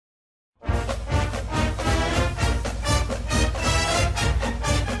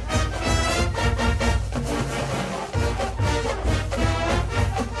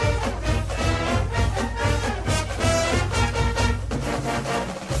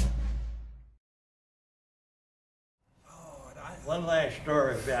One last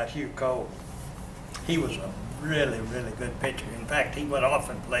story about Hugh Cole. He was a really, really good pitcher. In fact, he went off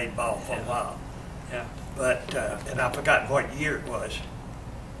and played ball for a while. Yeah. But, and I forgot what year it was,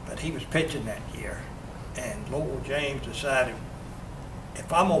 but he was pitching that year. And Lowell James decided,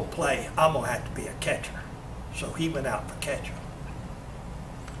 if I'm going to play, I'm going to have to be a catcher. So he went out for catcher.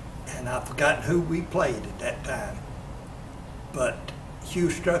 And I've forgotten who we played at that time. But Hugh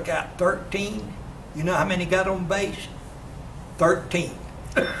struck out 13. You know how many got on base? 13.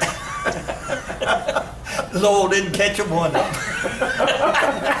 Lowell didn't catch him one of them.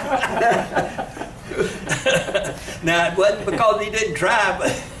 Now, it wasn't because he didn't try,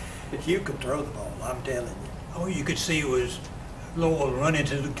 but Hugh could throw the ball, I'm telling you. Oh, you could see it was Lowell running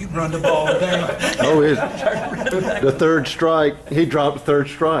to run the ball down. Oh, the third strike. He dropped third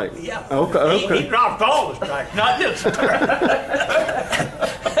strike. Yeah. Okay. He dropped all the strikes, not just the third.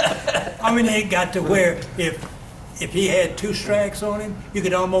 I mean, it got to where if he had 2 strikes on him, you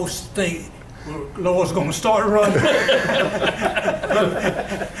could almost think, well, Lowell's going to start running.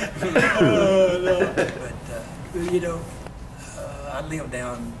 But, you know, I lived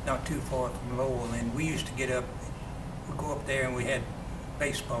down not too far from Lowell, and we used to get up, we'd go up there and we had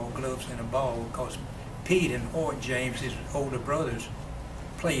baseball gloves and a ball, because Pete and Hoyt James, his older brothers,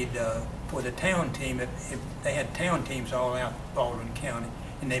 played for the town team. They had town teams all out Baldwin County,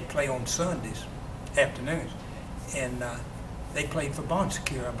 and they'd play on Sundays, afternoons. And they played for Bon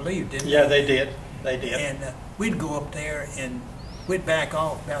Secure, I believe, didn't they? Yeah, they did. They did. And we'd go up there and we'd back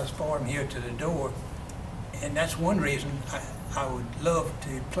off about as far from here to the door. And that's one reason I would love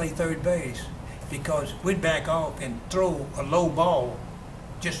to play third base, because we'd back off and throw a low ball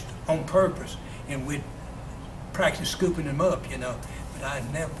just on purpose, and we'd practice scooping them up, you know. But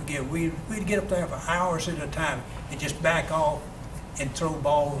I'd never forget, we'd get up there for hours at a time and just back off and throw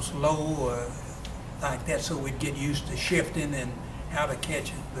balls low like that, so we'd get used to shifting and how to catch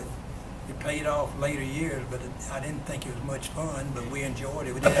it. But it paid off later years, but I didn't think it was much fun, but we enjoyed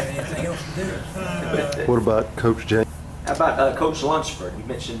it. We didn't have anything else to do. What about Coach James? How about Coach Lunsford? You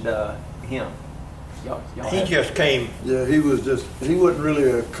mentioned him. He just came. Yeah, he wasn't really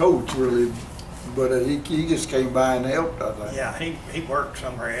a coach, really, but he just came by and helped, I think. Yeah, he worked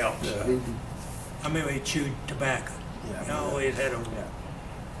somewhere else. Yeah, I remember he chewed tobacco. Yeah, He always had a. Yeah.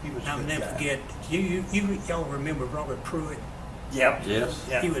 He was a I'll good never guy. forget. Y'all remember Robert Pruitt? Yep. Yes.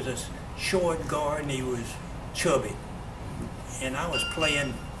 Yeah. He was a short guard and he was chubby. And I was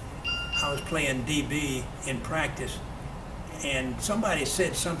playing DB in practice, and somebody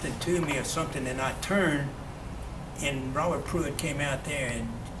said something to me or something, and I turned, and Robert Pruitt came out there and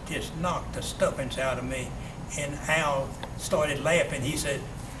just knocked the stuffings out of me. And Al started laughing. He said,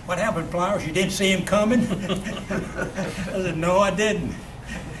 "What happened, Flowers? You didn't see him coming?" I said, "No, I didn't."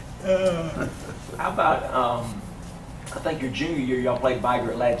 How about, I think your junior year, y'all played Viger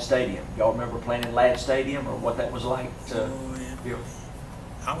at Ladd Stadium. Y'all remember playing in Ladd Stadium, or what that was like? Oh, yeah.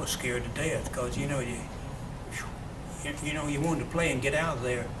 I was scared to death, because you know you wanted to play and get out of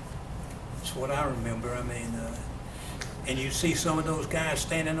there. That's what I remember. I mean, and you see some of those guys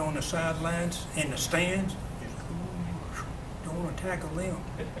standing on the sidelines in the stands. Don't want to tackle them.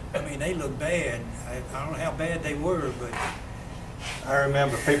 I mean, they look bad. I don't know how bad they were, but I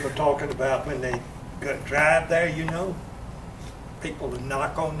remember people talking about when they drive there, you know, people would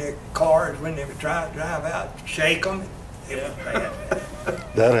knock on their cars when they would drive out, shake them. It was bad.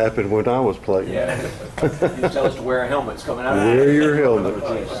 That happened when I was playing. Yeah. You tell us to wear helmets coming out. Wear your helmet.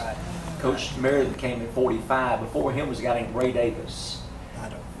 Yes. Coach Meredith came in 45. Before him was a guy named Ray Davis. I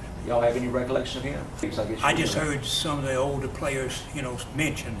don't remember. Y'all have any recollection of him? I just heard some of the older players, you know,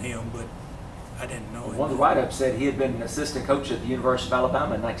 mention him, but I didn't know him. One of the write-ups said he had been an assistant coach at the University of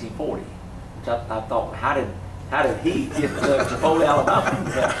Alabama in 1940. Which I thought, how did he get to Foley, Alabama?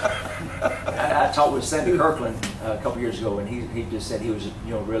 I talked with Sandy Kirkland a couple years ago, and he just said he was,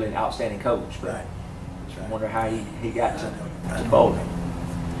 you know, really an outstanding coach. But Right. That's I right. wonder how he got to Foley.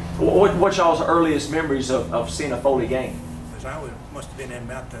 What's y'all's earliest memories of seeing a Foley game? Because must have been in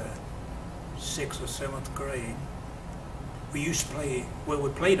about the 6th or 7th grade. We used to play, well, we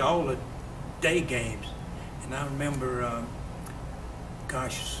played all the day games. And I remember,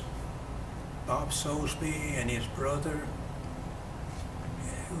 Bob Soulsby and his brother.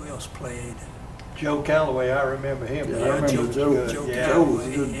 Who else played? Joe Calloway, I remember him. Yeah, I remember Joe. Joe Yeah. Joe was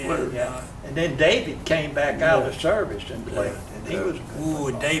a Calloway, good player. Yeah. And then David came back out of service and played, and he was a good Ooh,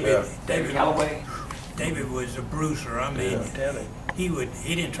 football David, David Calloway? David was a bruiser. I mean, player. Tell him.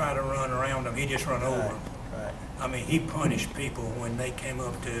 he didn't try to run around them. He just run over them. Right. I mean, he punished people when they came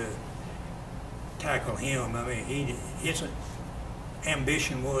up to tackle him. I mean, his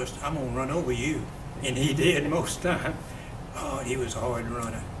ambition was, I'm gonna run over you, and he did most of the time. Oh, he was a hard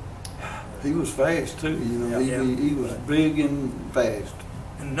runner. He was fast too, you know. Yeah. He was big and fast.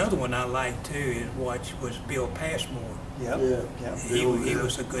 Another one I liked too is watch was Bill Passmore. Yep. Yeah. Yep. He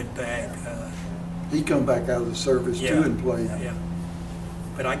was a good back. He come back out of the service Yeah. too and played. Yeah.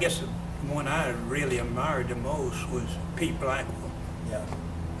 But I guess the one I really admired the most was Pete Blackwell. Yeah.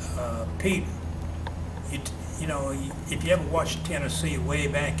 Pete, you know, if you ever watched Tennessee way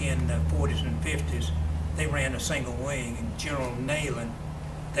back in the 40s and 50s, they ran a single wing, and General Neyland,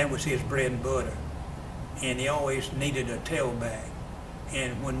 that was his bread and butter. And he always needed a tailback.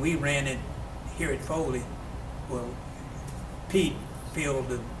 And when we ran it here at Foley, well, Pete filled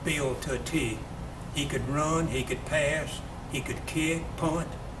the bill to a T. He could run, he could pass, he could kick, punt.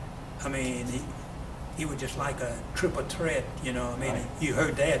 I mean, he was just like a triple threat, you know. I mean, Right. you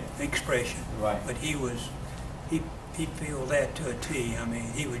heard that expression. Right. But he filled that to a T. I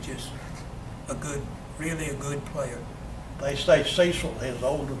mean, he was just really a good player. They say Cecil, his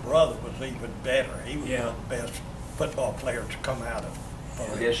older brother, was even better. He was Yeah. one of the best football players to come out of.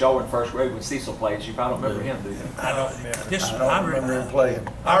 I guess y'all were in first grade when Cecil played. You probably don't remember him, do you? I don't remember. This, I don't remember him playing.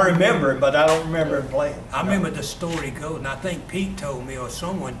 I remember him, but I don't remember him playing. I remember the story goes, and I think Pete told me, or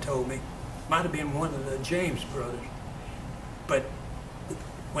someone told me, might have been one of the James brothers. But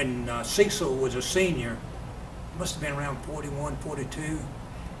when Cecil was a senior, must have been around 41, 42,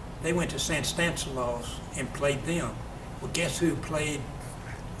 they went to St. Stanislaus and played them. Well, guess who played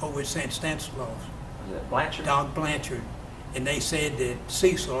over at St. Stanislaus? Was it Blanchard? Doc Blanchard. And they said that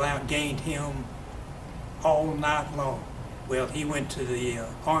Cecil outgained him all night long. Well, he went to the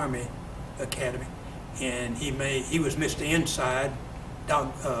Army Academy, and he was Mr. Inside. Doc,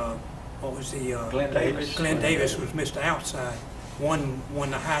 what was the? Glenn Davis. Glenn Davis was Mr. Outside. One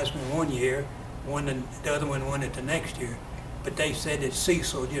won the Heisman one year, the other one won it the next year. But they said that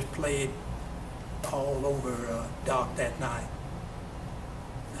Cecil just played all over Doc that night.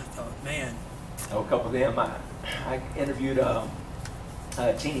 I thought, man. Oh, a couple of them. I interviewed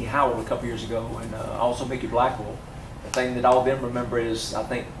Teenie Howell a couple years ago, and also Mickey Blackwell. The thing that all of them remember is, I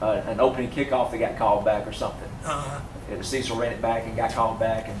think, an opening kickoff that got called back or something. Cecil ran it back and got called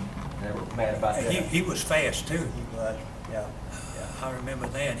back, and they were mad about that. He was fast too. He was, yeah. I remember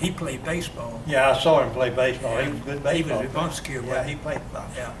that. He played baseball. Yeah, I saw him play baseball. He was a good baseball He was player. at Bunkskill, Yeah, wasn't he he? played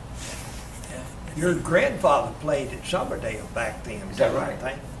Bunkskill. Yeah. Your grandfather played at Summerdale back then. Is that too, I right?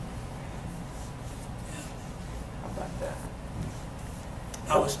 think. How about that?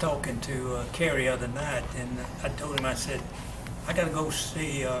 I was talking to Kerry the other night, and I told him, I said, I got to go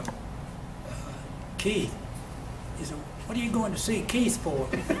see Keith. He said, what are you going to see Keith for?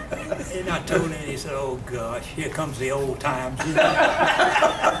 And I told him, and he said, oh gosh, here comes the old times.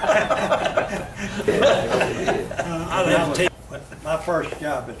 I left him. My first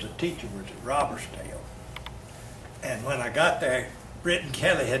job as a teacher was at Robertsdale. And when I got there, Britton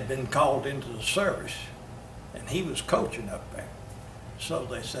Kelly had been called into the service, and he was coaching up there. So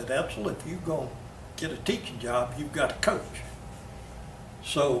they said, Edsel, if you're going to get a teaching job, you've got to coach.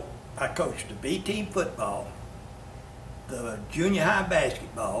 So I coached the B team football, the junior high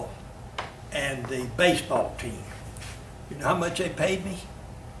basketball, and the baseball team. You know how much they paid me?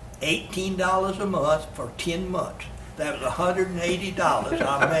 $18 a month for 10 months. That was $180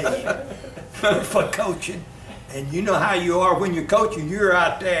 I made for coaching. And you know how you are when you're coaching, you're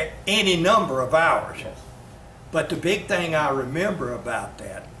out there any number of hours. But the big thing I remember about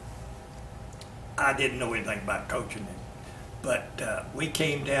that, I didn't know anything about coaching it, but we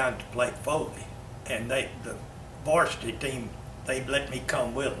came down to play Foley, and the varsity team, they let me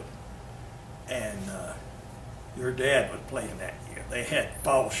come with them. And your dad was playing that year. They had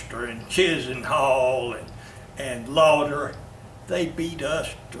Foster and Chisenhall and Lauder. They beat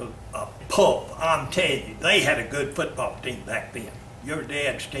us to a pulp. I'm telling you, they had a good football team back then. Your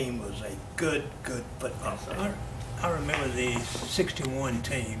dad's team was a good football team. I remember the 61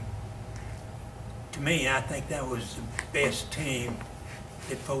 team. To me, I think that was the best team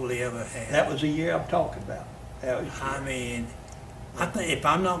that Foley ever had. That was the year I'm talking about. That was the I year. mean, I think, if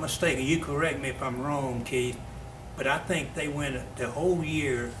I'm not mistaken, you correct me if I'm wrong, Keith, but I think they went the whole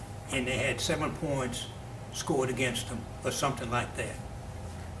year and they had 7 points scored against them or something like that.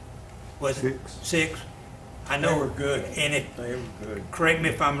 Was it? 6? I know. They were good. And if, They were good. correct me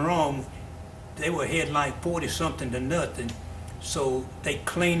if I'm wrong, they were ahead like 40-something to nothing, so they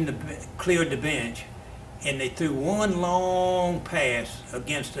cleared the bench, and they threw one long pass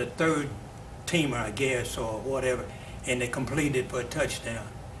against a third teamer, I guess, or whatever, and they completed for a touchdown.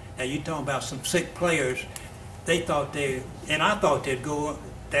 Now you're talking about some sick players. They thought and I thought they'd go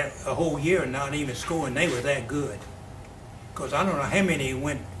a whole year and not even score, and they were that good. Because I don't know how many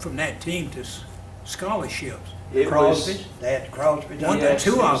went from that team to scholarships. It Crosby, was, they had Crosby. One, Yeah,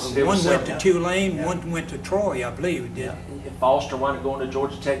 two it of was- them. it was One went to something. Tulane, Yeah. one went to Troy, I believe it did. Foster wound up going to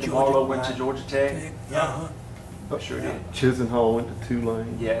Georgia Tech, and Georgia, Marlowe went to right. Georgia Tech. Uh-huh. Sure did. Chisenhall went to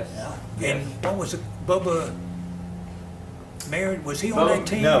Tulane. Yes. Yeah. And what was it, Bubba Merritt, was he on that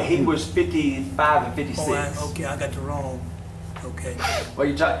team? No. He was 55 and 56. Okay, I got the wrong, okay. Well,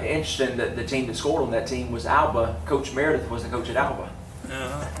 you're talking, interesting that the team that scored on that team was Alba. Coach Meredith was the coach at Alba.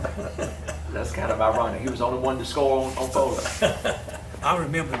 Uh-huh. That's kind of ironic. He was the only one to score on Foley. I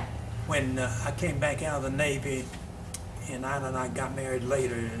remember when I came back out of the Navy, and Ida and I got married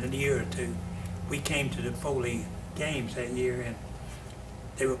later, in a year or two. We came to the Foley games that year, and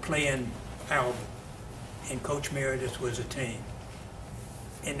they were playing Alba, and Coach Meredith was a team.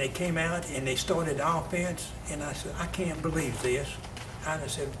 And they came out and they started offense, and I said, I can't believe this. Ida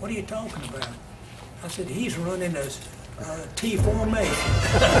said, what are you talking about? I said, he's running a T formation.